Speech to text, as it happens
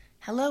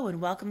Hello and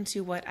welcome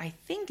to what I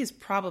think is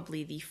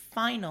probably the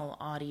final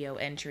audio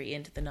entry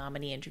into the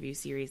nominee interview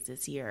series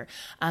this year.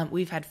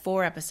 We've had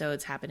 4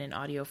 episodes happen in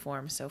audio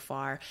form so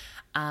far,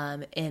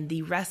 and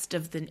the rest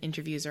of the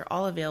interviews are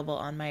all available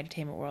on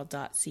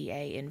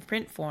myentertainmentworld.ca in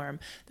print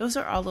form. Those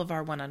are all of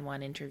our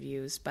one-on-one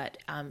interviews, but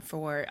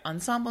for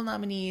ensemble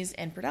nominees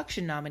and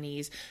production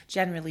nominees,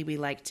 generally we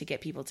like to get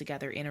people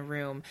together in a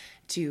room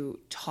to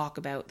talk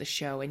about the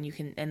show, and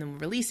then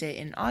release it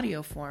in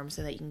audio form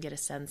so that you can get a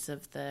sense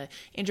of the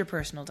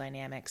interpersonal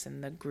dynamics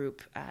and the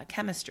group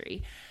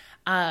chemistry.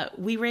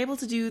 We were able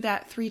to do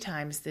that 3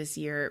 times this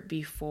year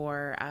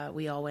before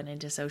we all went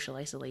into social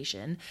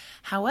isolation.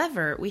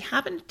 However, we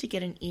happened to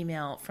get an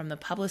email from the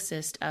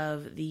publicist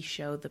of the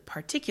show The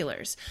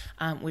Particulars,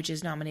 which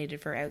is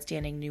nominated for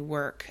Outstanding New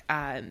Work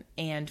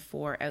and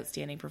for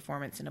Outstanding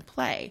Performance in a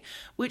Play,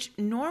 which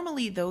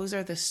normally those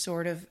are the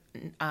sort of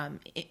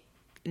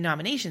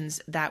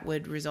nominations that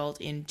would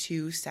result in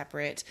 2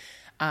 separate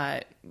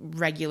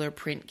regular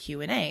print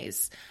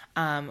Q&As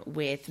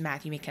with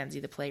Matthew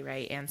Mackenzie, the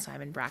playwright, and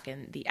Simon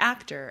Bracken, the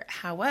actor.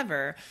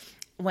 However,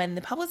 when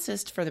the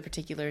publicist for The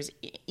Particulars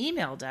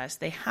emailed us,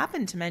 they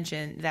happened to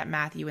mention that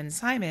Matthew and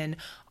Simon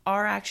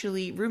are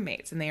actually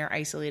roommates and they are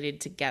isolated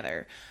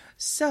together.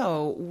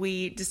 So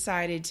we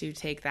decided to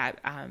take that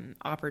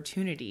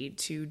opportunity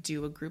to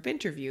do a group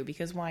interview,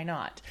 because why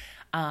not?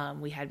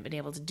 We hadn't been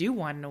able to do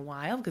one in a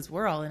while because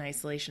we're all in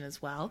isolation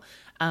as well.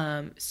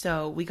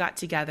 So we got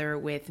together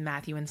with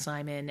Matthew and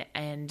Simon,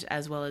 and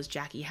as well as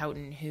Jackie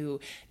Houghton, who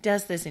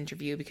does this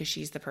interview because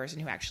she's the person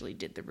who actually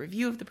did the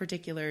review of The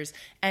Particulars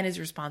and is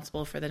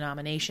responsible for the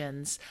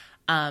nominations.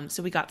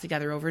 So we got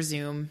together over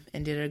Zoom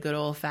and did a good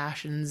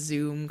old-fashioned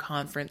Zoom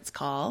conference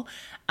call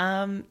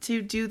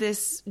to do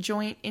this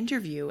joint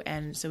interview,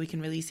 and so we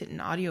can release it in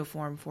audio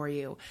form for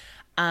you.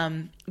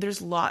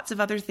 There's lots of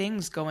other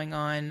things going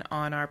on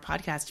our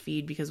podcast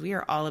feed because we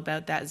are all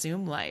about that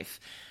Zoom life.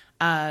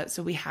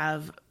 So we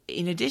have,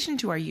 in addition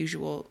to our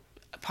usual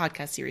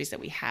podcast series that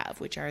we have,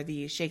 which are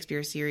the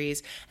Shakespeare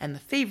series and the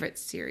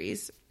Favorites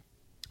series,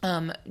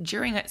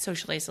 during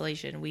social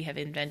isolation, we have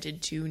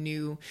invented 2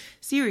 new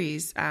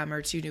series,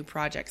 or 2 new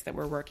projects that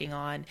we're working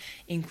on,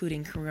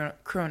 including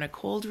Corona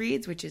Cold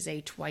Reads, which is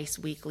a twice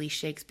weekly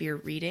Shakespeare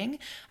reading,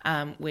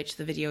 which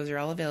the videos are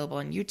all available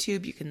on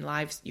YouTube. You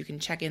can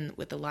check in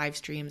with the live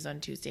streams on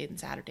Tuesday and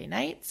Saturday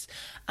nights,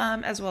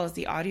 as well as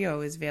the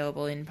audio is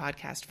available in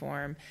podcast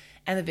form,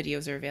 and the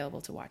videos are available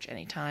to watch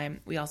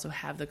anytime. We also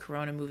have the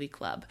Corona Movie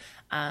Club,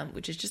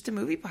 which is just a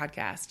movie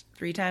podcast.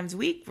 3 times a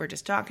week, we're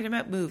just talking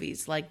about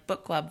movies, like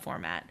book club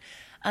format.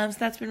 So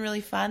that's been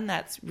really fun.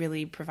 That's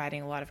really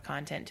providing a lot of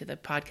content to the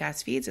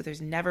podcast feed. So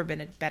there's never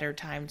been a better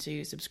time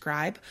to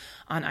subscribe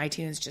on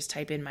iTunes. Just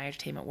type in My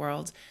Entertainment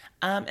World.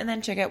 And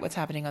then check out what's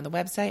happening on the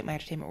website,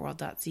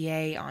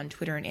 myentertainmentworld.ca. On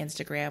Twitter and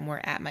Instagram,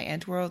 we're at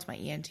MyEntWorld, my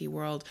ENT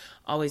World.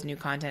 Always new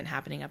content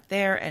happening up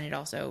there. And it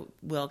also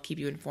will keep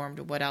you informed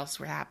of what else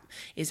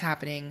is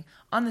happening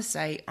on the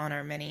site on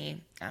our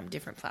many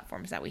different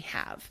platforms that we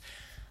have.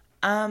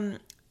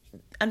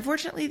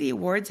 Unfortunately, the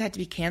awards had to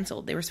be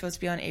canceled. They were supposed to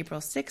be on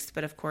April 6th,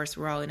 but of course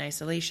we're all in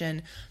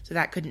isolation, so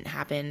that couldn't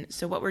happen.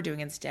 So what we're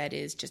doing instead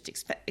is just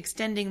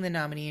extending the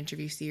nominee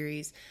interview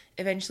series.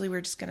 Eventually,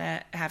 we're just going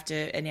to have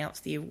to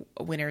announce the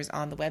winners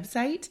on the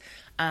website,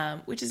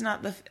 which is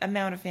not the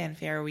amount of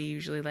fanfare we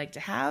usually like to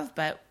have,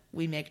 but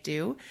we make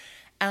do.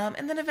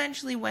 And then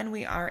eventually, when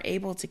we are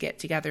able to get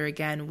together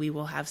again, we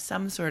will have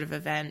some sort of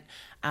event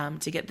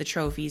to get the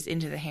trophies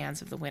into the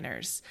hands of the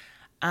winners.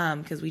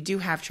 Because we do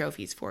have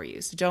trophies for you,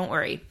 so don't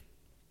worry.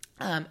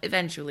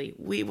 Eventually,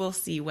 we will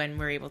see when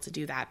we're able to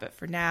do that. But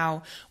for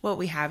now, what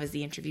we have is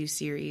the interview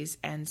series.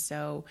 And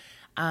so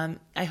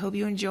I hope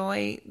you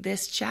enjoy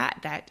this chat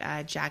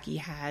that Jackie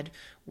had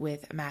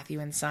with Matthew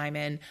and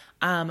Simon.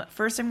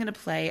 First, I'm going to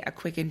play a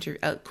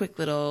quick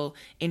little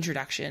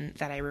introduction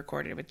that I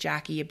recorded with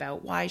Jackie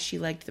about why she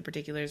liked The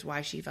Particulars,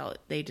 why she felt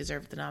they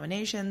deserved the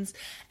nominations,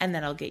 and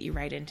then I'll get you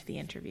right into the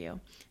interview.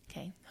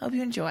 Okay, hope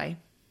you enjoy.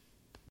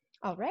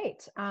 All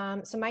right.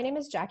 So my name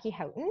is Jackie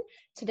Houghton.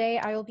 Today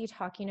I will be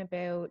talking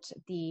about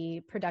the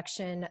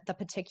production The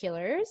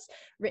Particulars,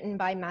 written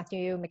by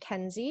Matthew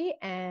Mackenzie,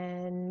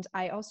 and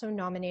I also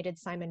nominated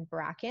Simon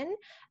Bracken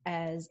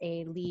as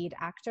a lead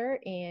actor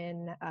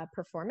in a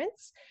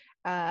performance.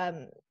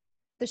 The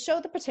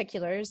show The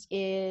Particulars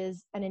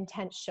is an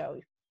intense show.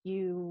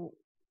 You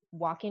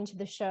walk into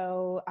the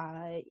show,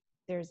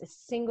 there's a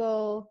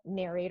single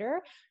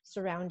narrator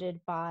surrounded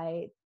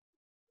by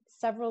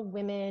several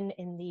women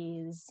in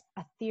these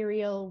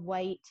ethereal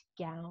white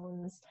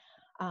gowns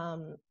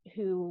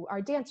who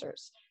are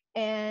dancers.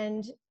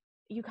 And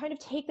you kind of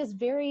take this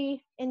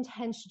very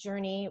intense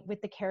journey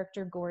with the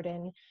character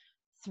Gordon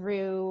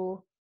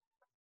through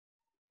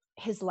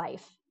his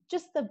life,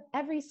 just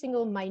every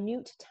single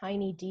minute,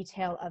 tiny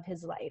detail of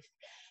his life.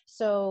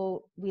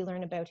 So we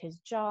learn about his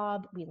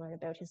job, we learn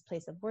about his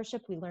place of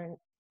worship, we learn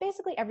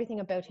basically everything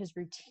about his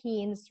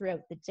routines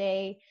throughout the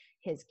day,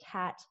 his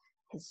cat,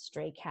 his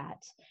stray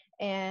cat.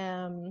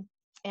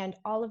 and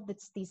all of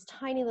these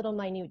tiny little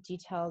minute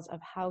details of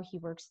how he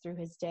works through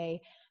his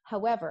day.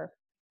 However,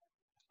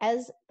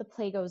 as the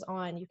play goes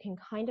on, you can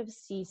kind of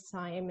see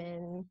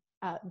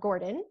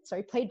Gordon,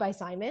 played by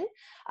Simon,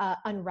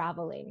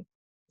 unraveling.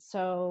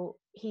 So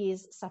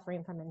he's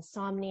suffering from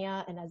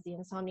insomnia, and as the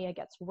insomnia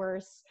gets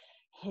worse,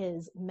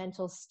 his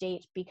mental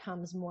state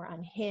becomes more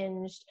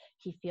unhinged.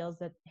 He feels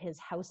that his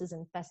house is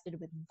infested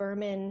with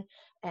vermin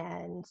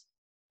and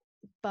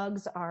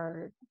bugs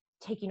are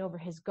taking over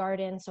his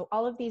garden. So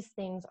all of these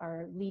things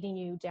are leading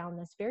you down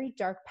this very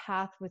dark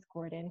path with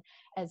Gordon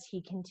as he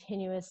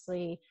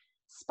continuously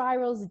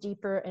spirals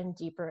deeper and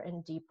deeper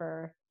and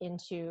deeper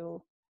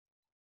into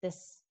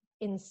this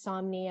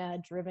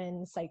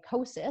insomnia-driven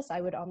psychosis,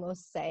 I would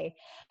almost say,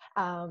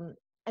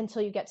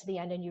 until you get to the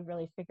end and you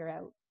really figure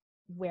out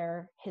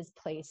where his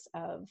place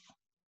of,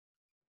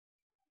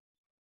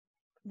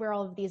 where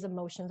all of these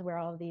emotions, where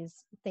all of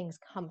these things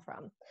come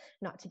from,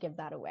 not to give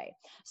that away.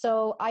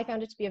 So I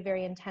found it to be a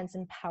very intense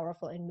and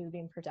powerful and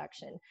moving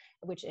production,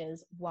 which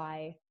is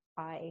why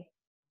I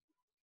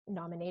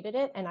nominated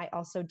it. And I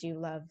also do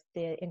love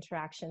the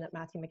interaction that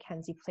Matthew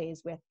Mackenzie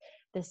plays with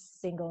this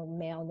single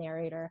male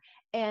narrator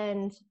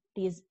and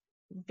these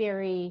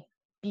very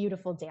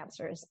beautiful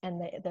dancers,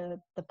 and the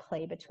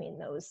play between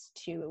those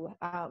two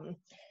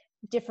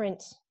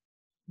different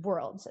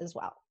worlds as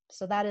well.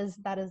 So that is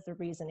the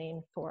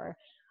reasoning for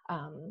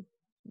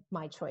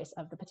my choice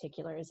of The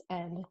Particulars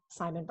and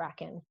Simon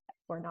Bracken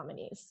for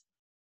nominees.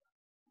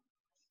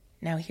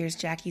 Now here's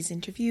Jackie's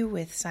interview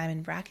with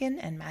Simon Bracken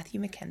and Matthew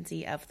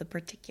Mackenzie of The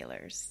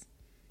Particulars.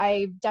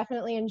 I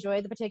definitely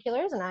enjoyed The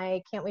Particulars, and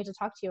I can't wait to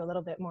talk to you a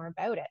little bit more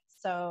about it.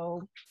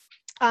 So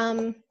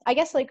I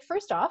guess,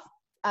 first off,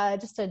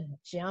 just to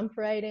jump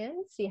right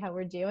in, see how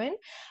we're doing,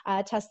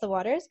 test the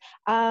waters.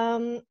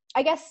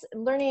 I guess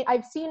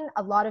I've seen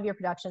a lot of your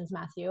productions,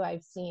 Matthew.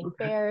 I've seen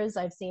Bears,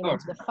 I've seen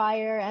Into the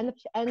Fire, and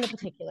the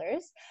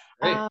Particulars.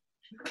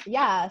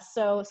 Yeah,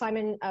 so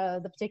Simon,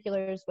 The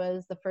Particulars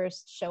was the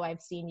first show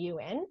I've seen you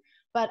in.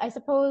 But I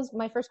suppose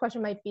my first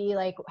question might be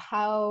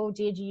how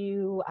did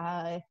you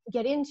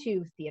get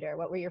into theater?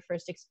 What were your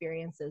first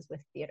experiences with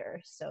theater?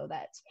 So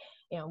that,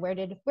 where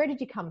did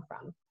you come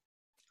from?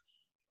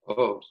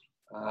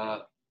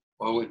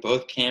 Well, we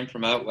both came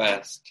from out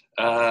west.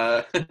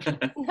 I'm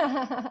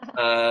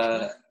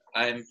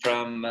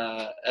from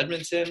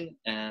Edmonton,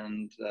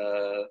 and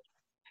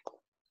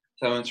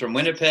someone's from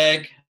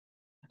Winnipeg.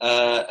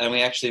 And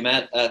we actually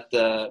met at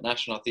the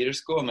National Theatre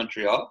School in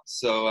Montreal.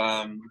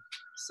 So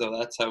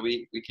that's how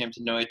we came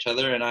to know each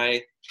other. And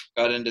I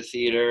got into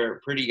theater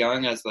pretty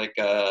young as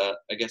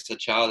a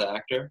child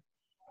actor.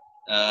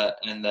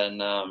 And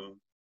then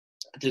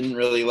didn't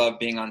really love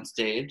being on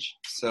stage.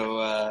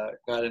 So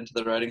got into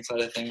the writing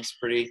side of things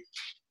pretty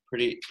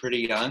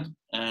young.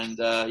 And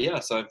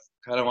so I've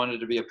kind of wanted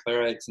to be a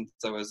playwright since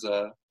I was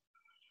a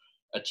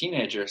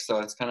teenager. So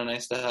it's kind of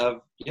nice to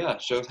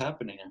have shows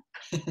happening.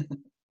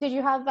 Did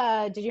you have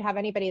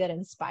anybody that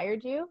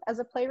inspired you as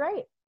a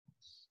playwright?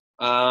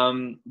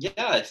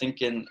 I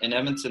think in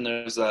Edmonton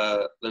there's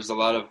a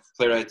lot of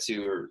playwrights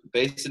who are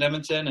based in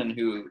Edmonton and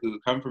who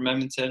come from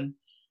Edmonton.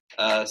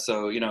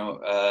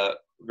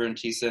 Vern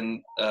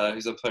Thiessen,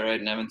 who's a playwright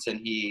in Edmonton,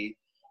 he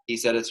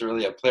said it's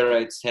really a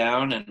playwright's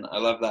town, and I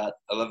love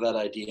that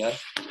idea.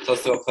 It's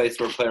also a place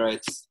where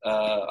playwrights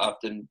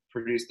often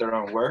produce their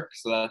own work,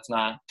 so that's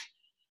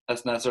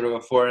not sort of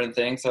a foreign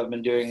thing. So I've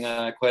been doing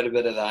quite a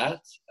bit of that,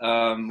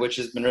 which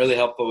has been really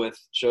helpful with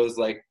shows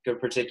like The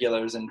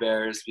Particulars and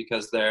Bears,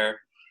 because they're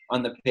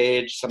on the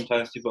page.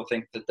 Sometimes people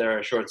think that they're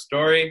a short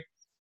story,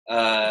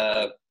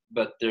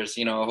 but there's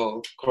a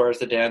whole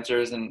chorus of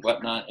dancers and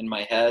whatnot in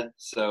my head.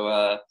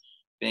 So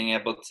being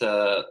able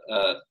to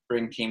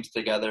bring teams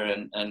together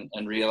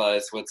and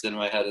realize what's in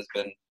my head has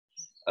been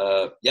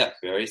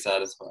very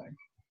satisfying.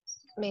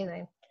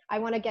 Amazing. I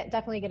want to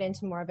definitely get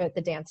into more about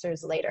the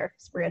dancers later,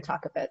 so we're going to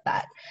talk about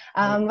that.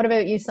 What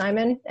about you,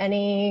 Simon?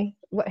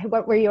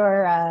 What were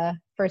your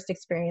first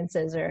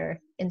experiences or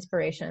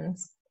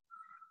inspirations?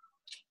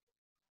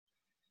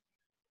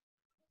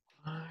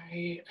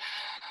 I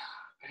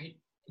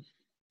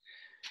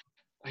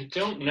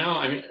don't know.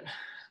 I mean,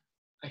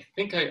 I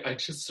think I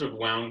just sort of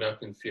wound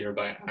up in theater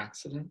by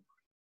accident.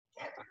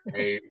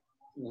 I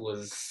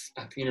was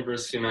at the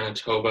University of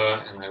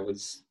Manitoba, and I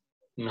was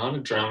not a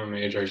drama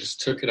major. I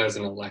just took it as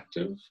an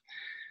elective.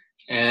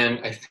 And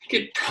I think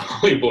it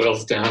probably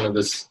boils down to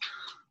this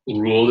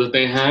rule that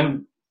they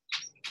had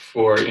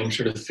for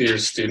intro to theater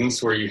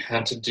students, where you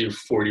had to do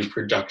 40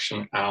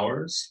 production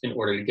hours in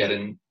order to get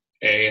an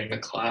A in the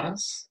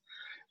class.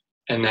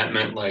 And that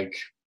meant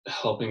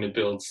helping to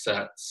build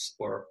sets,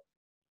 or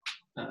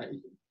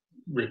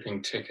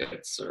ripping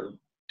tickets, or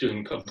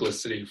doing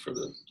publicity for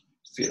the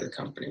theater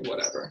company,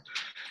 whatever.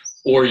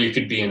 Or you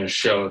could be in a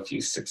show if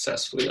you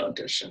successfully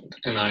auditioned.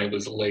 And I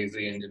was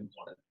lazy and didn't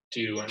want to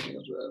do any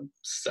of the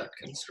set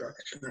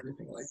construction or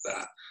anything like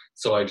that.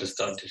 So I just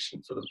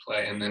auditioned for the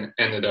play and then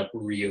ended up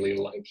really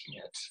liking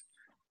it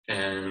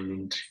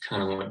and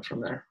kind of went from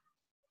there.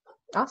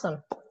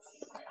 Awesome.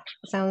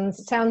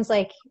 Sounds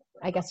like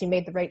I guess you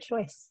made the right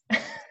choice.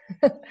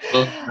 Well,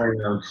 I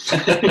know.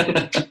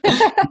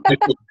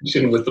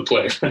 With the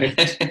play,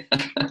 right?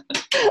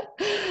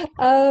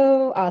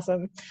 Oh,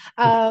 awesome.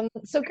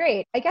 So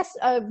great. I guess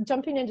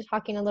jumping into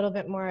talking a little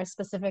bit more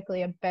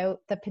specifically about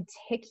the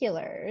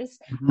particulars,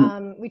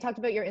 we talked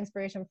about your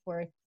inspiration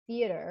for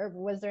theater.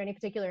 Was there any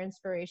particular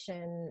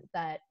inspiration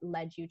that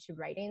led you to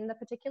writing the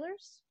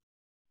particulars?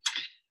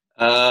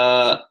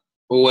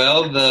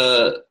 Well,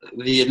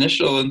 the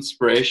initial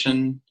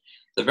inspiration,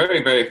 the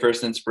very, very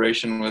first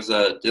inspiration was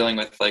dealing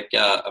with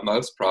a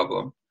mouse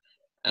problem.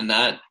 And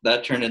that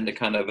turned into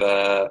kind of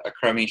a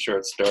crummy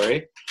short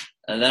story.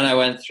 And then I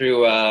went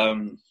through, a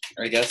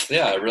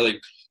really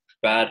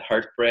bad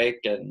heartbreak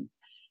and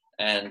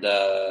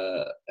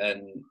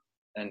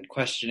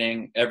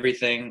questioning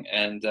everything.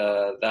 And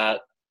that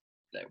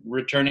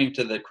returning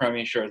to the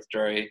crummy short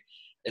story,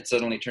 it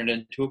suddenly turned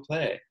into a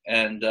play.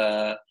 And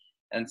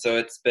so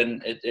it's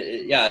been, it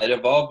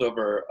evolved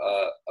over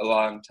a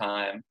long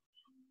time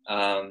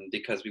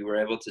because we were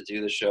able to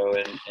do the show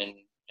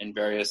in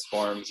various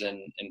forms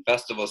in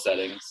festival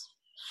settings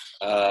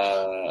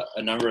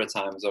a number of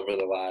times over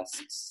the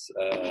last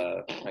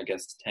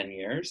 10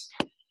 years.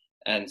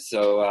 And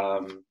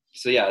so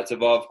it's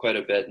evolved quite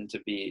a bit, and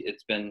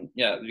it's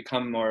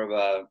become more of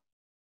a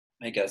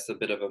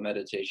bit of a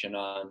meditation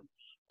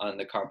on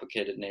the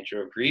complicated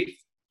nature of grief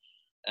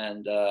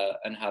and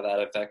how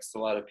that affects a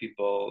lot of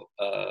people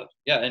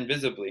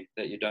invisibly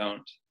that you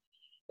don't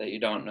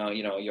know.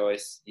 You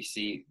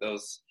see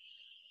those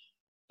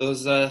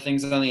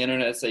things on the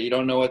internet that you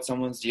don't know what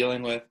someone's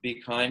dealing with.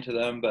 Be kind to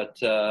them, but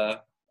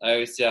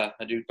I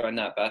do find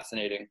that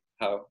fascinating.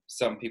 How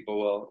some people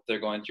will, if they're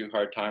going through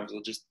hard times,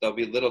 there'll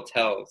be little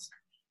tells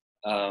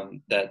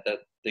that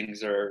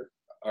things are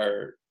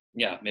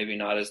maybe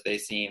not as they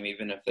seem,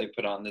 even if they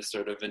put on this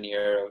sort of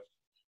veneer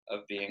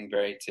of being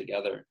very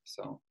together.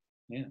 So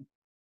yeah.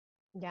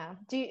 Yeah.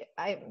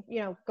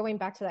 Going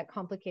back to that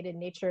complicated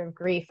nature of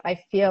grief, I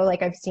feel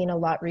like I've seen a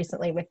lot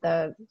recently with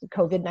the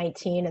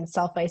COVID-19 and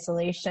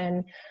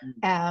self-isolation,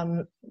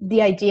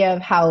 the idea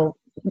of how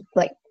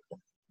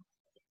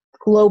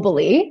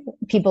globally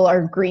people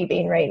are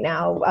grieving right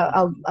now,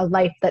 a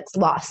life that's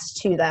lost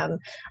to them,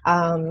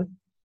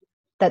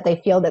 that they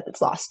feel that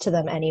it's lost to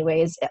them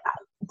anyways.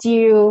 Did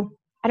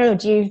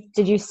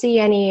you see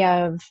any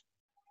of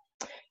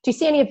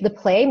the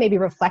play maybe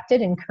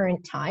reflected in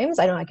current times?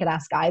 I don't know, I could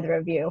ask either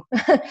of you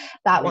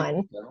that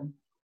one.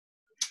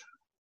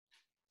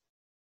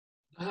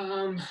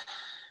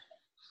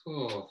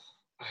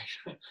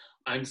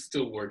 I'm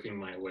still working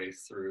my way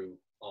through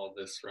all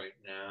this right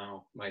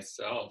now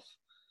myself.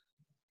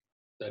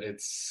 That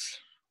it's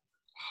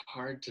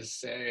hard to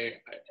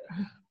say.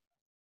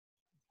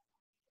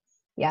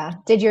 Yeah.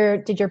 Did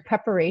your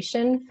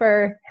preparation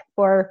for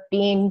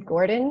being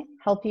Gordon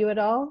help you at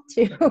all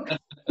to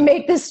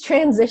make this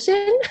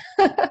transition?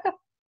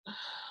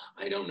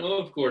 I don't know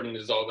if Gordon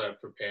is all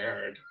that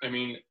prepared. I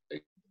mean,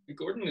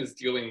 Gordon is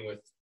dealing with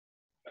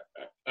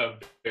a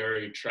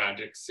very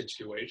tragic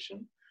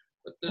situation,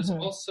 but there's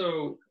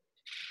also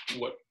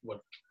what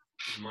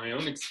my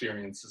own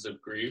experiences of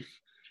grief.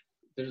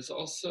 There's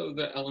also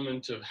the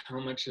element of how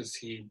much has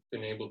he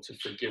been able to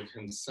forgive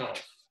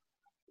himself,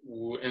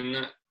 and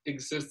that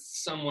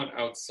exists somewhat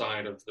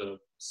outside of the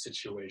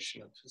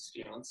situation of his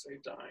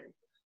fiancée dying.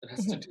 It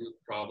has to do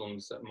with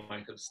problems that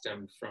might have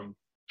stemmed from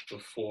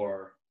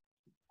before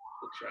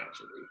the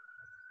tragedy.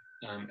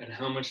 And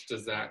how much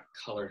does that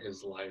color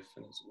his life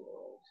and his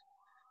world?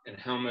 And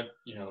how much,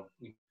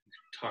 we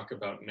talk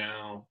about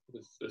now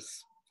with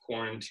this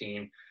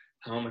quarantine,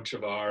 how much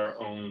of our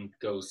own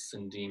ghosts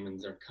and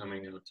demons are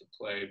coming out to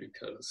play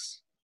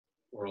because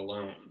we're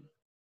alone.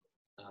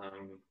 I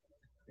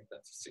think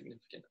that's a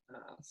significant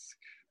ask.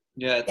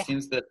 Yeah, it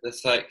seems that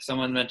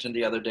someone mentioned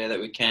the other day that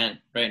we can't,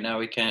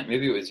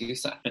 maybe it was you,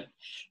 Simon,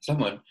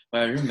 someone,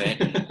 my roommate,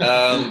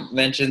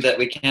 mentioned that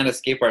we can't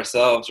escape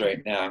ourselves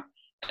right now.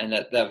 And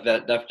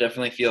that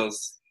definitely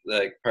feels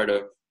like part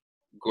of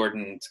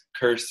Gordon's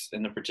curse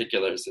in the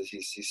particulars, is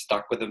he's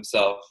stuck with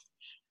himself.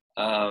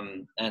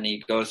 And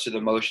he goes through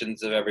the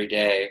motions of every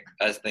day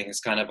as things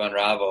kind of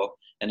unravel.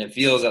 And it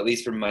feels, at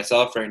least for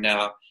myself right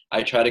now,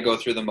 I try to go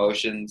through the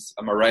motions.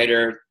 I'm a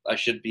writer. I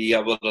should be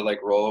able to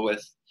roll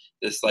with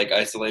this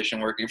isolation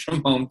working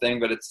from home thing,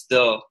 but it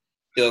still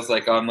feels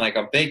like I'm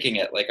faking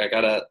it. I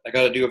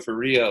gotta do it for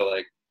real.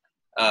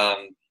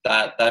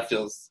 That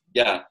feels,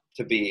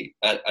 to be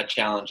a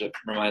challenge. It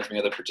reminds me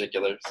of the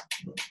particulars.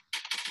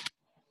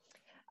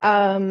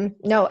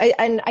 No,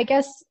 I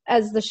guess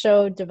as the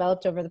show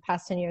developed over the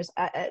past 10 years,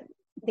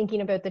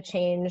 thinking about the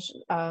change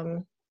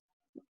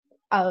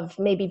of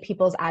maybe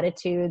people's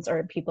attitudes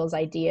or people's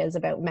ideas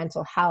about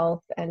mental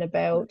health and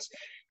about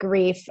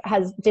grief,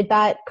 did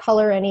that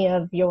color any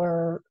of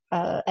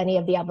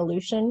the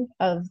evolution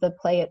of the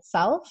play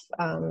itself?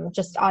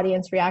 Just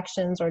audience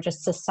reactions, or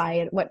just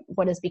society,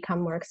 what has become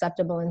more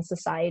acceptable in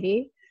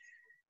society?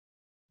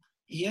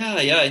 Yeah,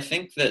 I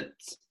think that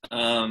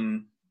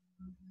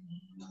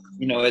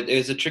you know, it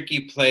was a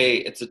tricky play.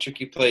 It's a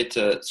tricky play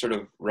to sort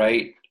of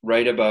write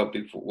about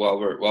before,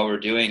 while we're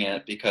doing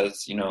it,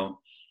 because, you know,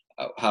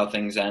 how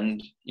things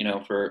end, you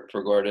know, for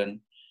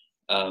Gordon.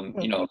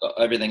 You know,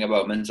 everything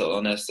about mental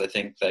illness, I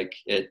think, like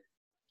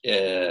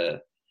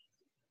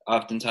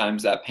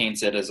oftentimes that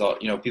paints it as all,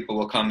 you know, people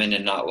will come in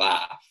and not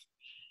laugh.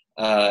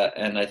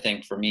 And I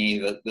think for me,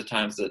 the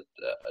times that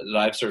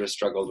I've sort of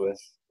struggled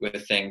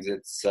with things,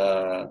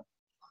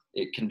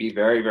 it can be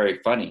very, very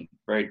funny,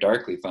 very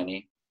darkly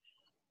funny.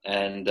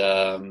 And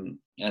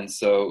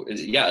so,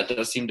 yeah, it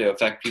does seem to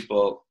affect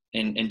people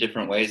in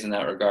different ways in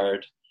that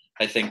regard.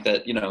 I think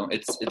that, you know,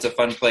 it's a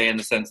fun play in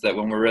the sense that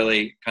when we're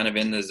really kind of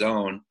in the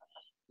zone,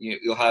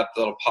 you'll have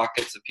little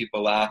pockets of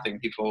people laughing.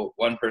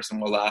 One person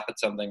will laugh at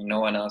something, no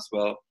one else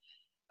will.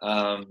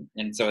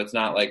 And so it's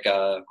not like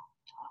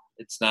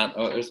it's not.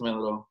 Oh, there's my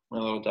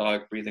little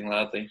dog breathing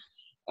loudly.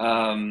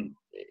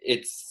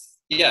 It's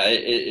yeah.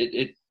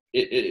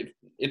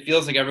 It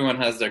feels like everyone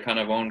has their kind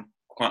of own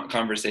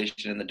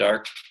conversation in the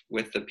dark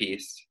with the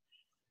piece,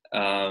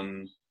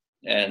 and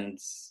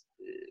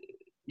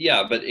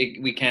yeah. But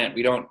we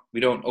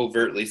don't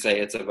overtly say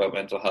it's about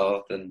mental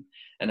health and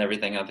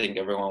everything. I think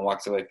everyone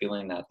walks away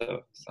feeling that,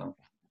 though. So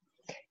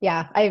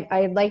yeah,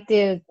 I like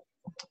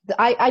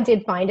I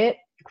did find it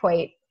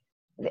quite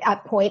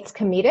at points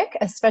comedic,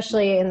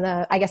 especially in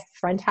the, I guess,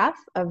 front half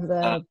of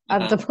the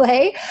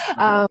play.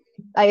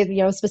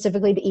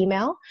 Specifically the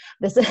email.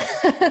 This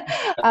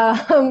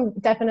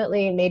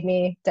definitely made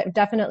me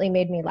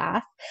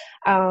laugh.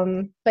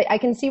 But I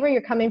can see where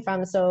you're coming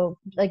from. So,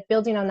 like,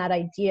 building on that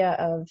idea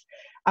of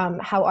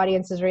how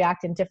audiences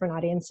react and different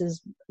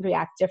audiences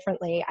react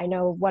differently. I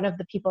know one of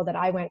the people that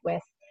I went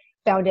with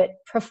found it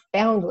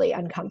profoundly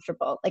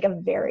uncomfortable, like a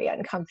very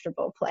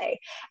uncomfortable play,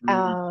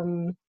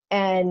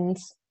 and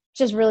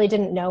just really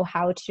didn't know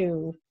how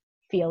to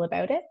feel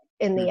about it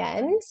in the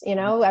end. You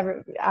know,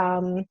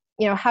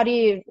 how do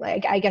you,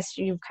 like, I guess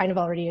you've kind of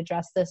already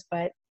addressed this,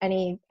 but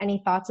any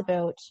thoughts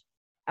about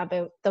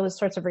those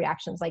sorts of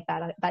reactions, like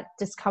that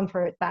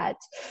discomfort, that,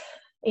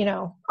 you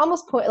know,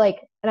 almost and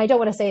I don't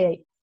want to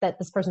say that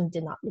this person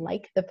did not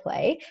like the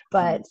play,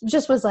 but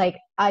just was like,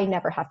 I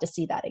never have to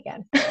see that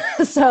again.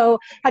 So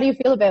how do you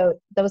feel about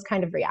those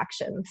kind of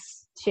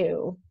reactions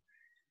to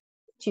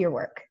your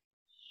work?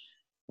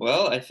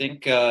 Well, I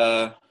think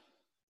I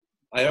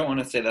don't want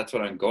to say that's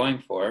what I'm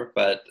going for,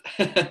 but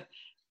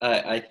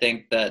I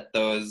think that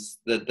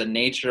the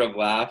nature of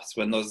laughs,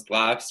 when those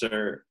laughs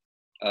are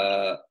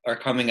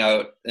coming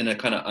out in a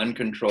kind of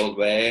uncontrolled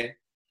way,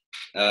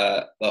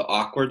 the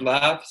awkward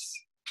laughs,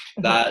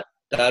 that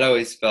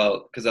always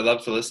felt, because I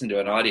love to listen to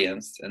an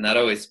audience, and that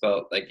always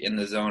felt like in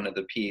the zone of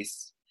the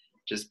piece,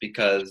 just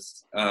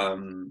because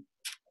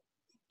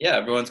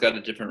everyone's got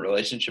a different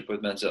relationship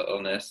with mental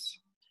illness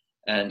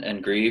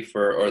and grief,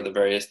 or the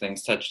various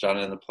things touched on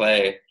in the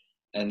play.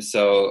 And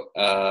so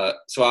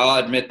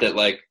I'll admit that,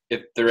 like,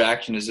 if the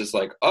reaction is just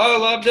like, oh, I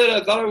loved it,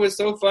 I thought it was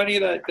so funny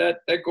that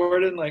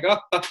Gordon, like, oh,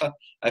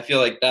 I feel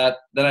like that,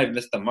 then I've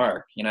missed the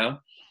mark, you know?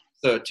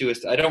 So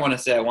I don't want to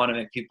say I want to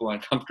make people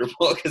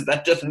uncomfortable, because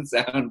that doesn't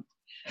sound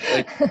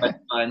like much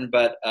fun,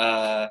 but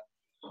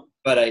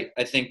I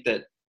think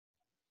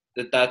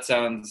that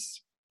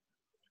sounds,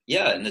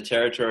 in the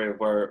territory of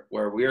where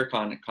we're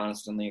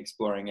constantly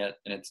exploring it,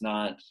 and it's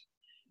not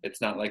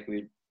like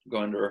we'd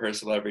go into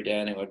rehearsal every day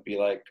and it would be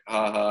like,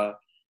 ha,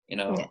 you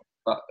know,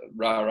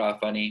 rah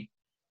funny.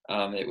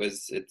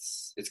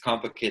 It's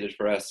complicated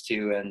for us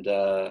too, and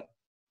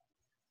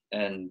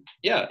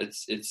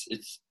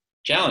it's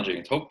challenging.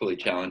 It's hopefully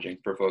challenging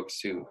for folks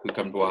who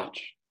come to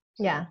watch.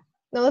 Yeah.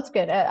 No, that's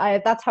good.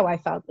 That's how I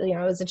felt. You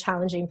know, it was a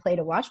challenging play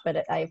to watch,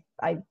 but I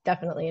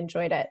definitely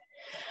enjoyed it.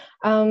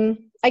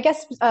 I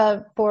guess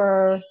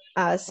for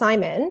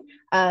Simon,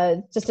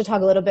 just to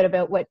talk a little bit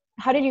about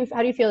how do you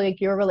feel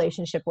like your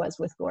relationship was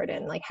with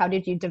Gordon? Like, how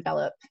did you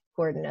develop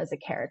Gordon as a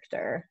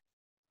character?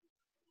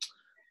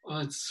 Well,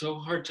 it's so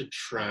hard to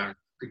track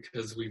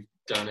because we've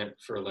done it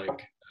for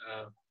like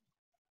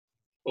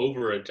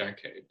over a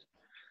decade.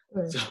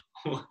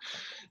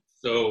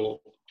 So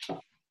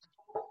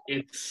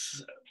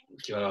it's,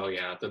 oh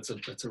yeah, that's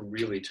a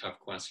really tough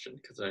question,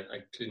 because I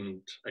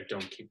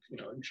don't keep, you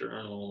know, a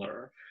journal,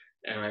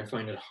 and I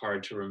find it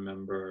hard to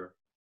remember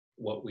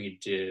what we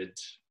did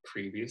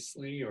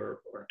previously or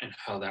and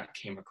how that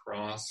came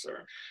across.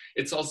 Or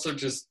it's also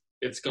just,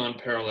 it's gone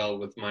parallel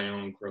with my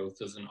own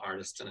growth as an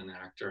artist and an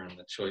actor, and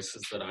the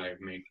choices that I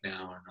make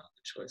now are not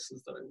the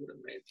choices that I would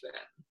have made then.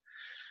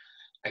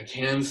 I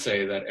can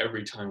say that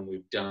every time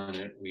we've done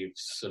it, we've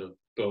sort of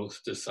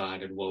both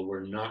decided, well,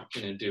 we're not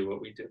going to do what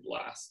we did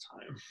last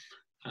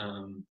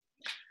time,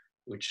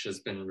 which has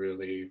been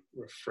really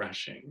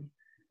refreshing.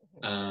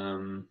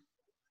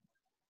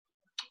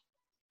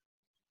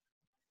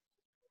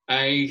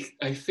 I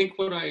think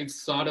what I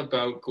thought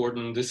about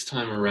Gordon this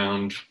time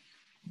around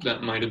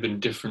that might have been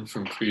different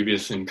from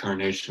previous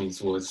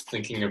incarnations was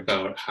thinking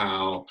about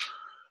how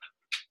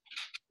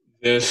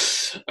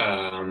this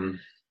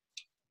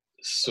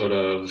sort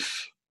of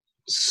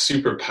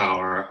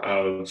superpower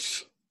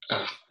of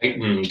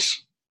heightened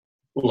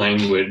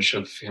language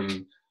of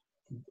him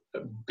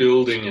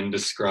building and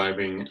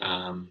describing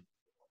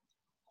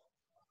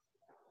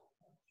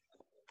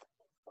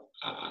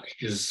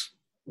his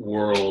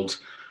world.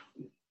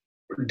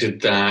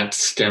 Did that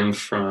stem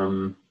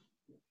from,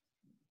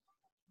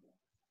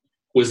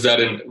 was that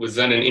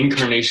an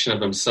incarnation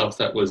of himself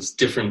that was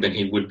different than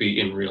he would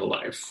be in real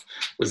life?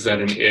 Was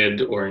that an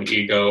id or an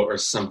ego or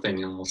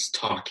something else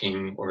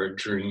talking, or a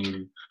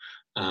dream?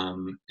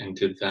 And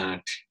did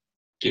that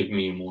give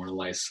me more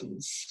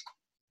license?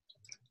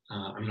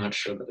 I'm not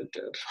sure that it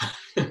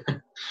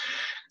did.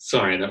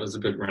 Sorry, that was a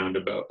bit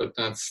roundabout, but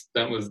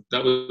that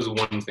was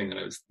one thing that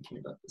I was thinking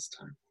about this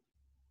time.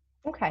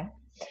 Okay.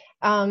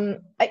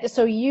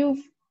 So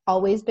you've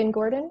always been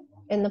Gordon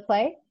in the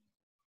play?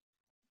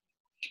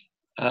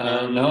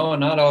 No,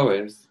 not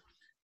always.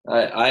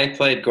 I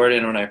played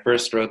Gordon when I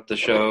first wrote the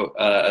show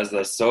as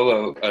a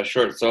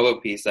short solo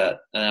piece at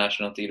the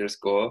National Theatre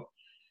School,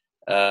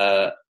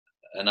 and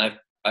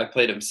I've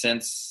played him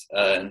since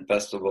in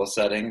festival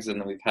settings,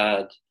 and we've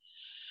had.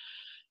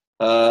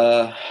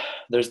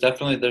 There's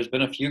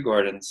been a few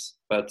Gordons,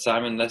 but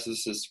Simon, this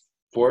is his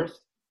fourth,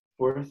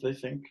 I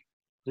think.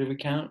 Did we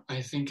count?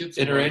 I think it's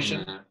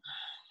iteration.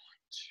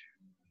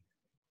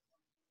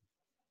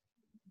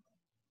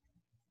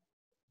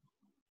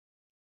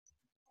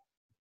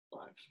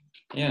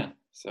 Yeah.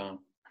 So.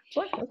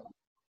 Sure.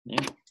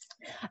 Yeah.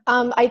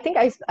 I think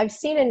I've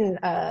seen in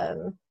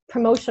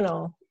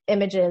promotional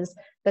images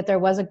that there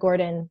was a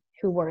Gordon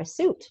who wore a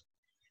suit,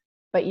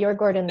 but your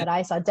Gordon that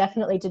I saw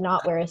definitely did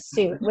not wear a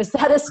suit. Was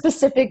that a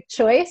specific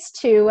choice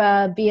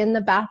to be in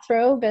the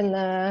bathrobe and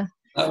the?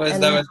 That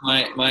was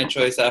my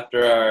choice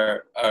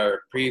after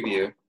our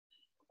preview.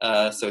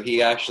 So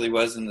he actually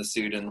was in the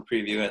suit in the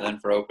preview, and then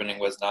for opening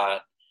was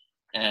not.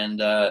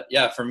 And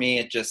for me,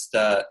 it just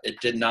it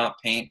did not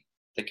paint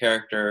the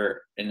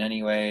character in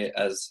any way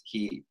as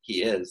he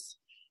is.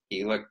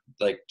 He looked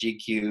like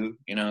GQ,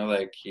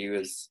 like he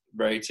was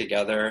very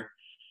together,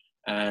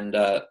 and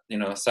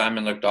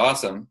Simon looked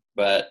awesome,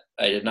 but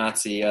I did not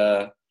see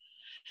a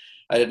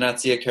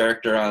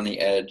character on the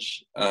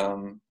edge.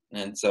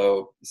 And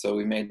so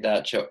we made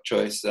that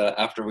choice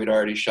after we'd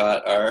already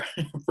shot our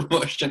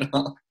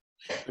promotional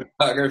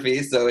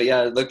photography. So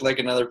yeah, it looked like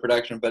another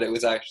production, but it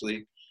was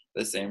actually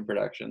the same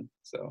production.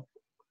 So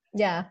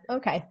yeah,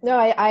 okay. No,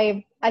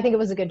 I think it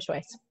was a good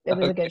choice. It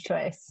was a good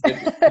choice.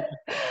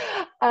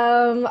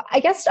 I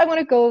guess I want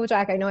to go,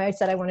 Jack. I know I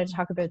said I wanted to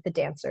talk about the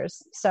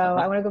dancers, so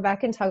I want to go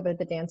back and talk about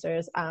the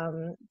dancers.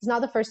 It's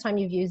not the first time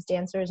you've used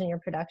dancers in your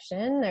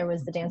production. There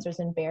was the dancers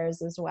in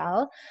Bears as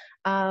well.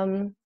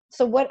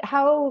 So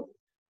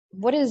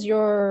what is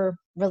your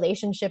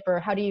relationship, or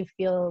how do you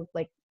feel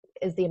like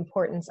is the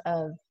importance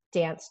of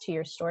dance to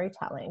your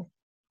storytelling?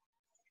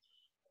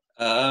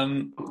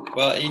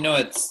 Well,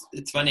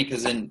 it's funny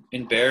because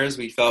in Bears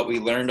we felt we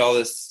learned all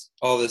this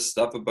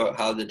stuff about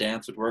how the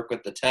dance would work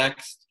with the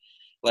text.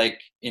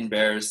 Like in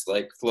Bears,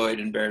 like Floyd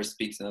in Bears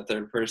speaks in the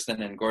third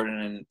person, and Gordon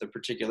in the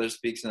particular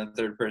speaks in the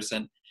third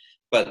person.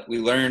 But we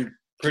learned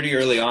pretty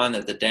early on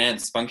that the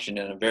dance functioned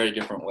in a very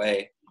different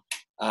way.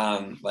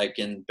 Like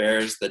in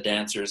Bears, the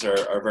dancers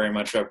are very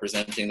much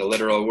representing the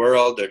literal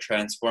world. They're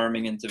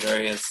transforming into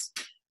various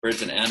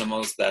birds and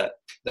animals that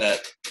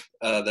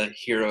the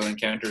hero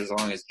encounters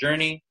along his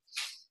journey.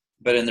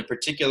 But in the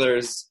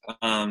particulars,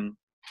 the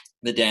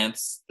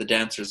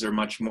dancers are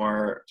much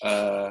more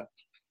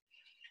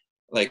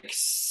like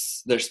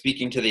they're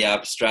speaking to the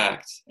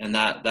abstract, and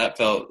that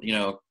felt,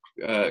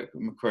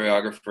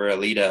 choreographer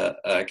Alida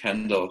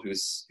Kendall,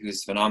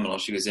 who's phenomenal.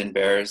 She was in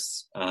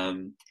Bears.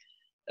 We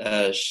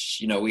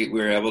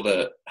were able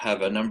to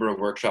have a number of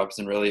workshops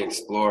and really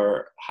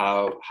explore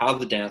how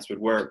the dance would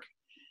work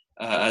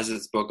as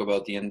it spoke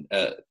about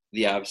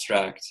the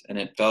abstract, and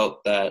it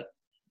felt that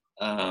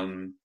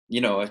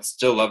I'd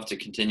still love to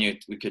continue.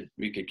 We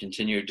could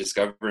continue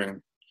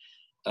discovering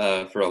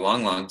for a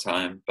long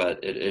time,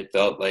 but it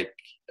felt like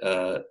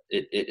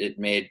it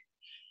made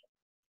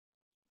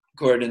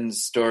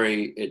Gordon's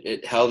story.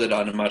 It held it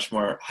on a much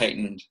more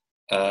heightened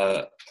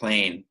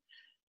plane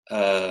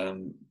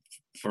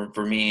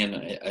for me,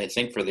 and I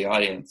think for the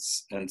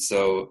audience. And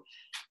so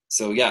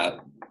yeah,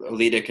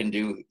 Alida can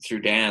do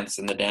through dance,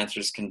 and the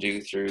dancers can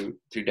do through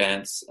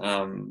dance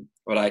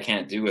what I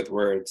can't do with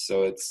words.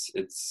 So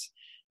it's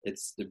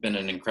been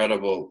an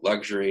incredible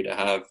luxury to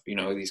have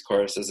these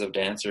choruses of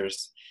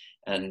dancers,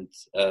 and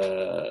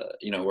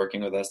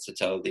working with us to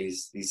tell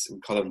these we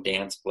call them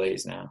dance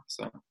plays now.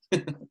 So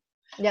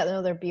yeah,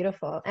 no, they're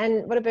beautiful.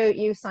 And what about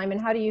you, Simon?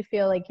 How do you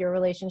feel like your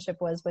relationship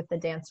was with the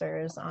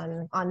dancers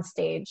on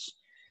stage?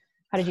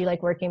 How did you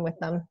like working with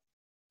them?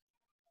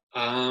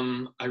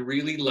 I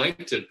really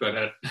liked it,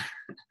 but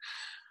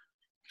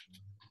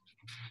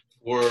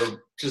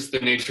for just the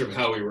nature of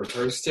how we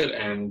rehearsed it,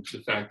 and the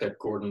fact that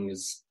Gordon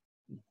is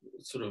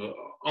sort of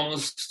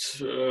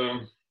almost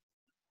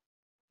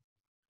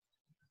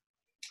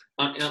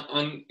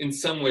in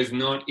some ways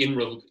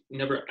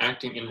never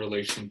acting in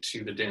relation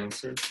to the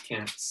dancers,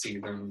 can't see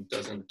them,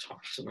 doesn't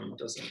talk to them,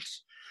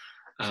 doesn't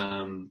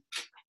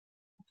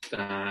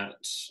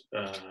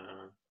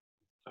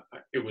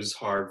it was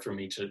hard for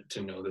me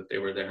to know that they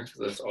were there,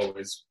 because I was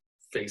always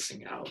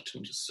facing out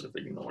and just sort of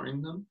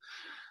ignoring them.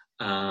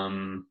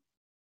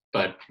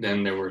 But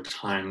then there were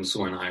times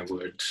when I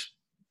would,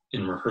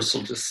 in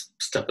rehearsal, just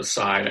step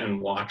aside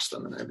and watch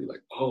them, and I'd be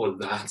like, oh,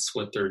 that's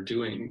what they're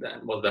doing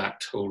then. Well,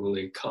 that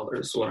totally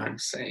colors what I'm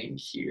saying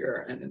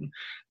here and in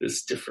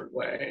this different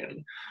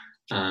way.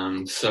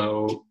 And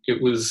so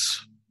it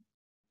was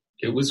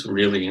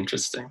really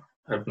interesting.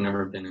 I've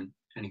never been in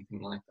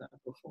anything like that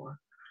before.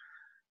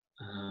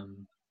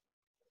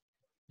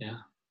 Yeah.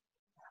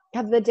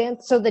 Have the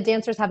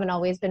dancers haven't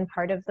always been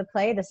part of the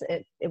play.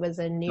 It was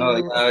a new.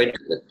 Oh yeah,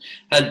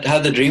 I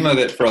had the dream of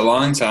it for a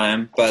long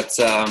time, but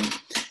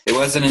it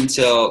wasn't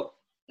until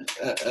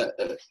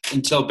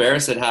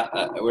Bears we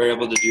were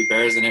able to do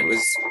Bears, and it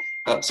was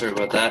sorry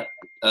about that,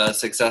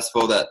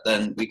 successful, that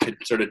then we could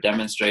sort of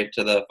demonstrate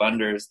to the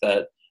funders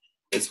that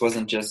this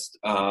wasn't just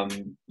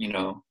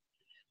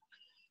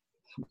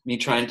me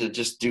trying to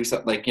just do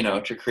something,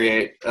 to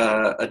create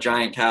a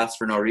giant cast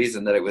for no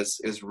reason, that it was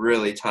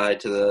really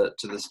tied to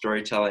the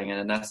storytelling and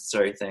a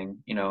necessary thing.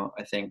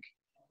 I think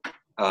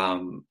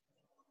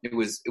it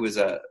was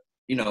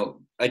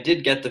I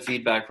did get the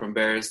feedback from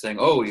Bears saying,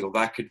 oh,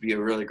 that could be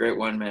a really great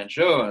one-man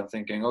show. And I'm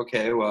thinking,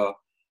 okay, well,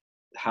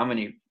 how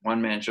many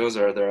one-man shows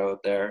are there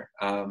out there?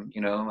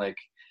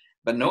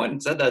 But no one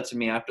said that to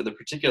me after the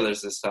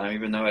particulars this time,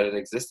 even though it had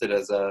existed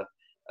as a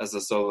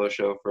solo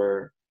show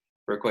for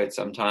quite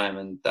some time.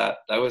 And that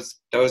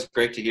was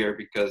great to hear,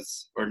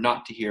 or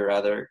not to hear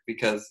rather,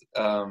 because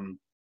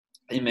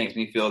it makes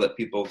me feel that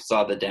people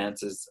saw the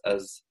dance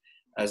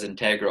as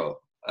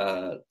integral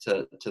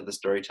to the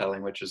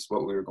storytelling, which is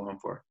what we were going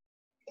for.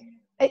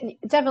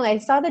 Definitely, I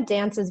saw the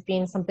dance as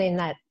being something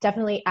that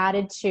definitely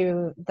added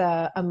to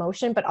the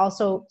emotion, but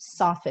also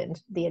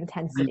softened the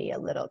intensity a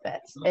little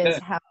bit. Okay. Is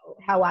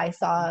how I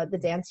saw the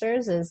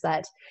dancers, is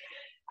that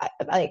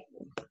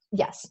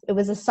yes, it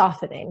was a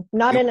softening,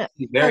 not in a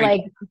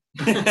like.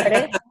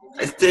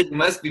 I said it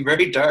must be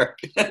very dark.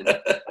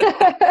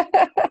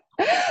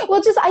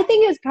 Well, I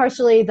think it was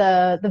partially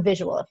the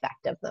visual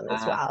effect of them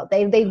as well.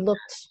 They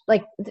looked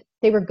like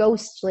they were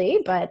ghostly,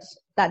 but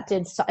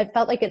it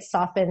felt like it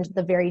softened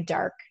the very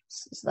dark,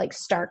 like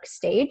stark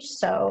stage.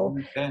 So,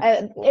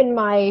 okay. In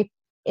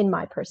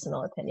my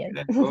personal opinion.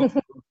 Okay,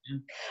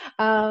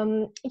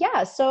 cool.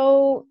 Yeah.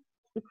 So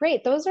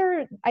great. Those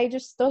were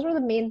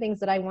the main things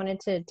that I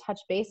wanted to touch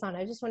base on. I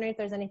was just wondering if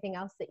there's anything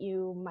else that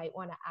you might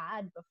want to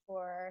add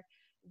before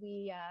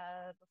we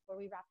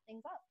wrap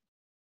things up.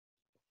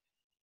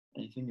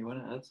 Anything you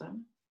want to add,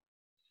 Simon?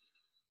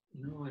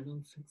 No, I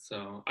don't think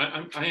so.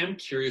 I am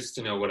curious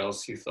to know what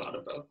else you thought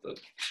about the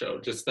show.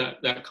 Just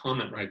that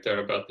comment right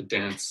there about the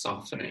dance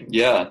softening.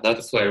 Yeah,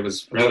 that's why it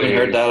was. I haven't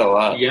heard that a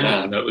lot.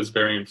 Yeah, that was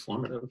very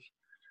informative.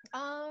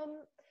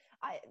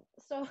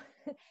 So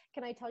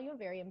can I tell you a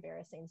very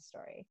embarrassing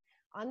story?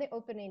 On the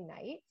opening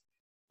night,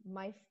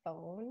 my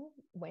phone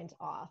went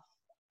off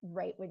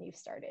right when you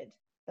started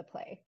the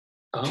play.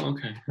 Oh,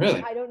 okay.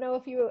 Really? I don't know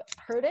if you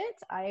heard it.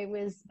 I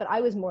was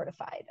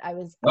mortified. I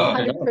was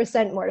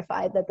 100%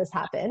 mortified that this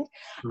happened.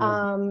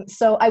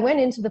 So I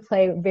went into the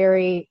play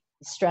very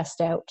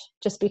stressed out,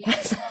 just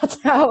because that's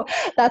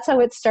how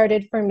it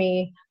started for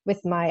me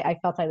with I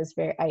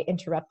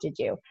interrupted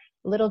you.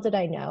 Little did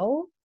I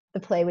know the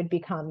play would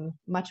become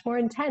much more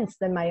intense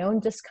than my own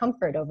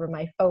discomfort over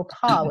my faux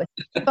pas with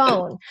the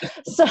phone.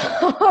 So,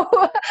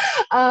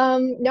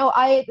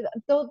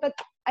 but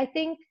I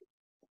think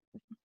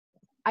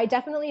I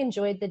definitely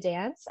enjoyed the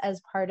dance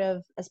as part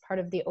of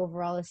the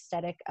overall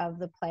aesthetic of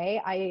the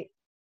play.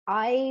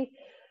 I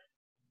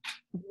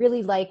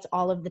really liked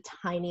all of the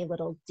tiny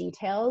little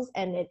details,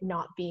 and it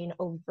not being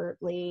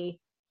overtly,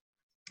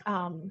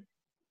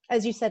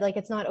 as you said, like,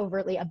 it's not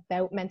overtly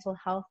about mental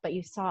health, but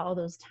you saw all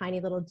those tiny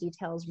little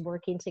details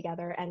working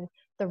together. And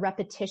the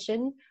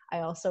repetition, I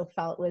also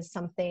felt, was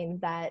something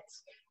that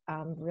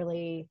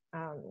really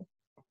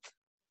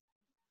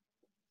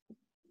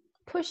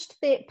pushed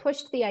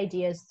the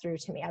ideas through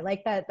to me. I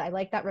like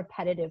that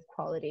repetitive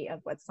quality of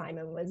what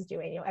Simon was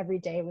doing. Every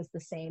day was the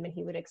same, and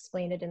he would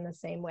explain it in the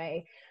same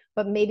way,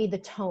 but maybe the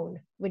tone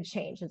would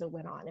change as it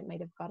went on. It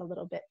might have got a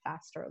little bit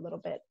faster, a little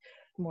bit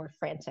more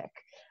frantic.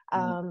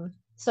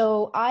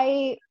 So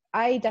I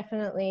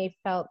definitely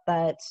felt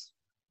that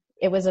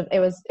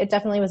it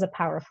definitely was a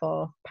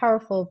powerful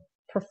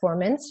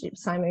performance.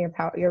 Simon,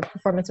 your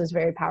performance was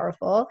very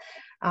powerful.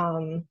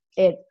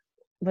 It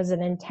was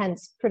an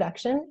intense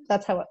production.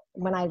 That's how,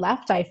 when I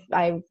left,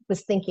 I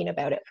was thinking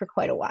about it for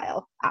quite a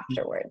while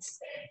afterwards.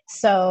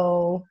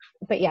 So,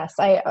 but yes,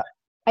 I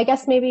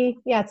guess maybe,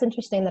 yeah, it's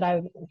interesting that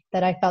I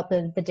felt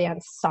the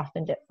dance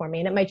softened it for me,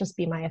 and it might just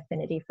be my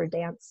affinity for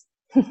dance.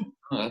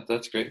 Oh,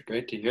 that's great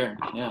to hear.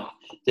 Yeah.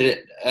 Did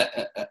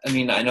it? I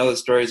mean, I know the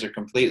stories are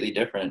completely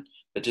different,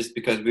 but just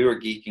because we were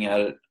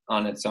geeking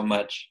on it so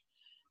much,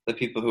 the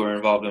people who were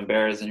involved in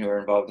Bears and who were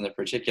involved in the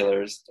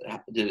particulars,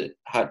 did it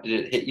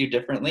hit you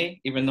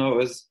differently, even though it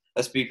was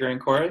a speaker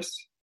and chorus?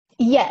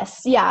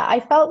 Yes. Yeah.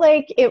 I felt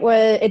like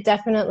it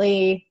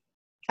definitely,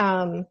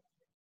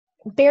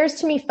 Bears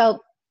to me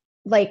felt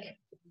like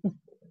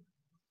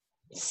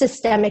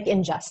systemic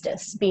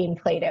injustice being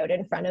played out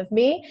in front of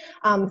me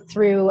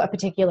through a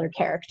particular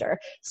character.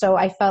 So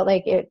I felt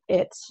like it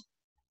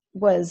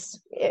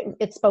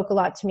spoke a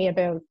lot to me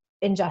about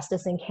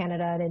injustice in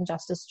Canada and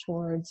injustice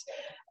towards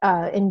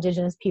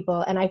Indigenous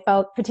people. And I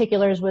felt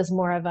Particulars was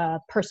more of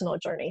a personal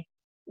journey.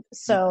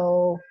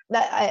 So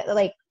that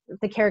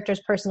the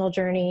character's personal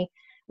journey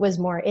was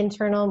more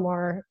internal,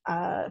 more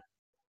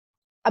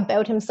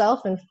about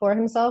himself and for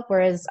himself,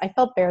 whereas I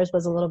felt Bears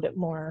was a little bit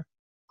more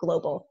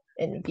global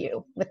in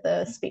view with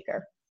the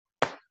speaker.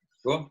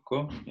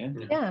 Cool.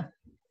 Yeah.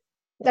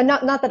 And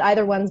not that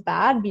either one's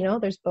bad,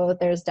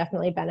 there's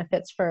definitely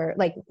benefits for,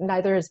 like,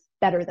 neither is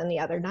better than the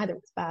other, neither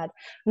is bad.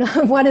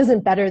 One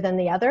isn't better than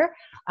the other.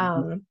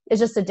 It's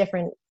just a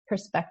different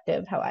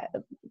perspective how I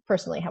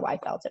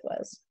felt it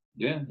was.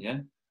 Yeah.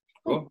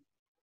 Cool.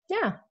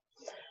 Yeah.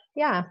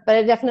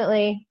 But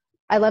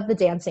I love the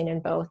dancing in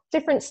both.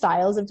 Different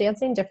styles of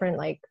dancing, different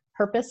like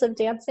purpose of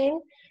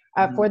dancing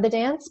for the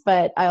dance,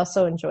 but I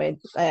also enjoyed,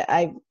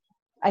 I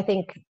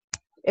think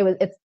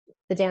the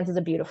dance is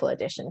a beautiful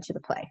addition to the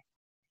play.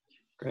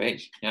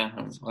 Great. Yeah,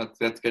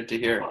 that's good to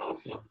hear.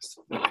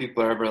 If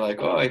people are ever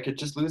like, oh, I could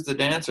just lose the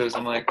dancers,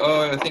 I'm like,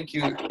 oh, I think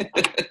you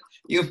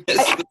you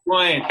missed the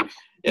point.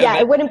 Yeah,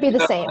 it wouldn't be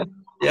the same.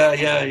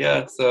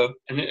 Yeah. So,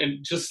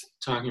 and just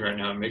talking right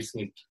now, it makes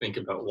me think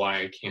about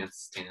why I can't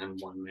stand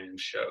one-man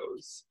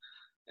shows.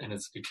 And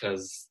it's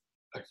because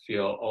I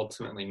feel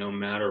ultimately, no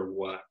matter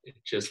what, it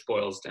just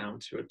boils down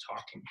to a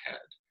talking head.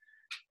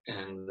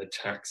 And the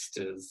text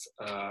is,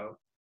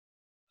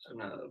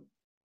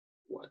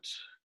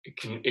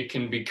 it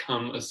can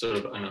become a sort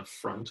of an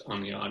affront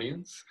on the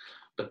audience,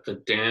 but the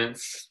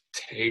dance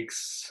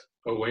takes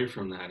away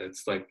from that.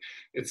 It's like,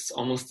 it's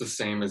almost the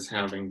same as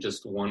having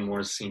just one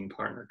more scene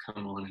partner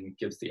come on and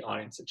gives the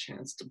audience a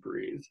chance to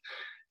breathe.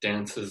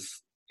 Dance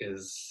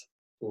is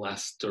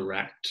less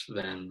direct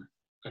than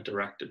a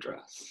direct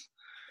address.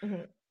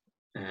 Mm-hmm.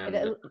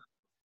 And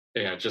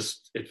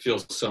it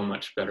feels so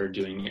much better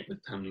doing it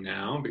with them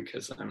now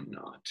because I'm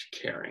not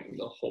carrying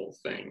the whole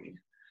thing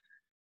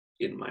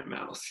in my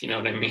mouth. You know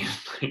what I mean?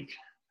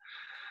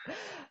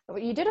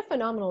 You did a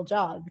phenomenal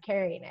job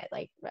carrying it.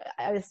 Like,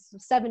 I was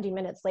 70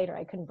 minutes later,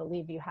 I couldn't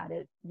believe you had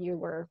it. You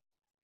were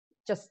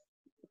just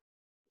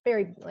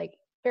very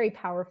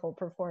powerful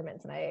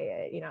performance.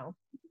 And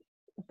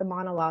the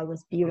monologue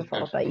was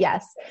beautiful, but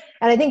yes.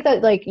 And I think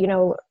that,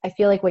 I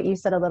feel like what you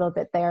said a little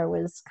bit there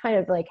was kind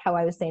of like how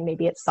I was saying,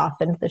 maybe it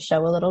softened the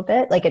show a little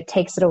bit. Like, it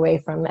takes it away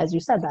from, as you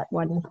said, that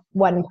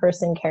one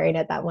person carrying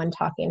it, that one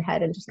talking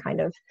head, and just kind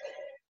of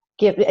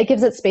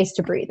gives it space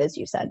to breathe, as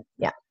you said.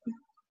 Yeah.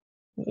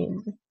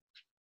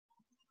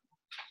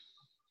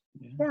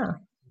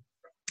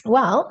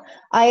 Well,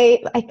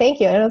 I thank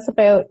you. I know it's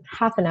about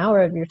half an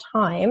hour of your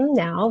time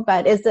now,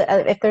 but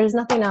if there's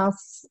nothing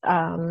else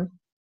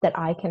that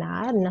I can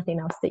add, nothing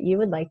else that you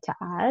would like to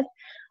add,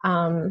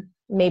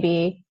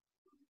 maybe,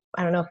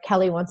 I don't know if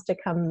Kelly wants to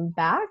come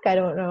back. I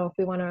don't know if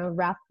we want to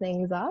wrap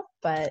things up,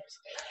 but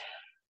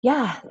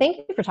yeah, thank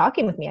you for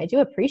talking with me. I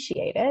do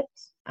appreciate it.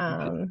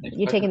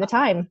 You taking the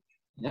time.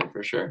 Yeah,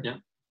 for sure.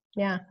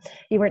 Yeah.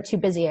 You weren't too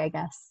busy, I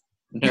guess.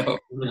 No.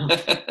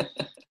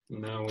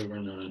 No, we were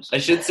not. I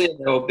should say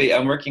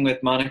I'm working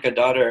with Monica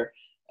Daughter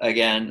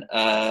again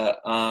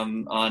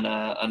on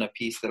a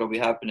piece that'll be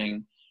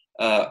happening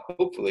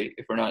hopefully,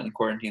 if we're not in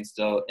quarantine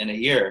still, in a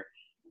year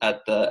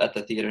at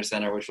the theater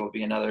center, which will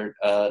be another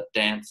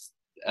dance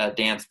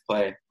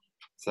play.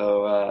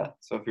 So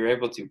if you're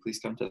able to, please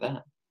come to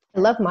that. I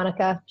love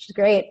Monica. She's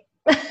great.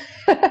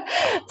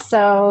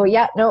 So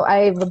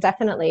I will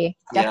definitely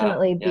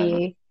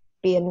be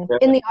in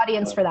the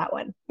audience for that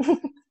one.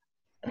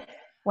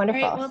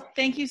 Wonderful. All right, well,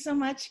 thank you so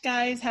much,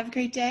 guys. Have a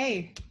great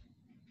day.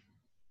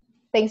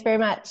 Thanks very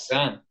much.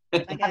 Done.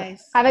 Bye,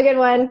 guys. Have a good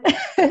one.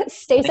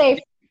 Stay safe.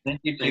 Thank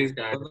you, Thanks,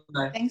 guys.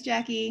 Thanks,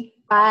 Jackie.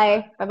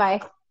 Bye.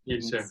 Bye-bye.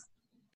 You too.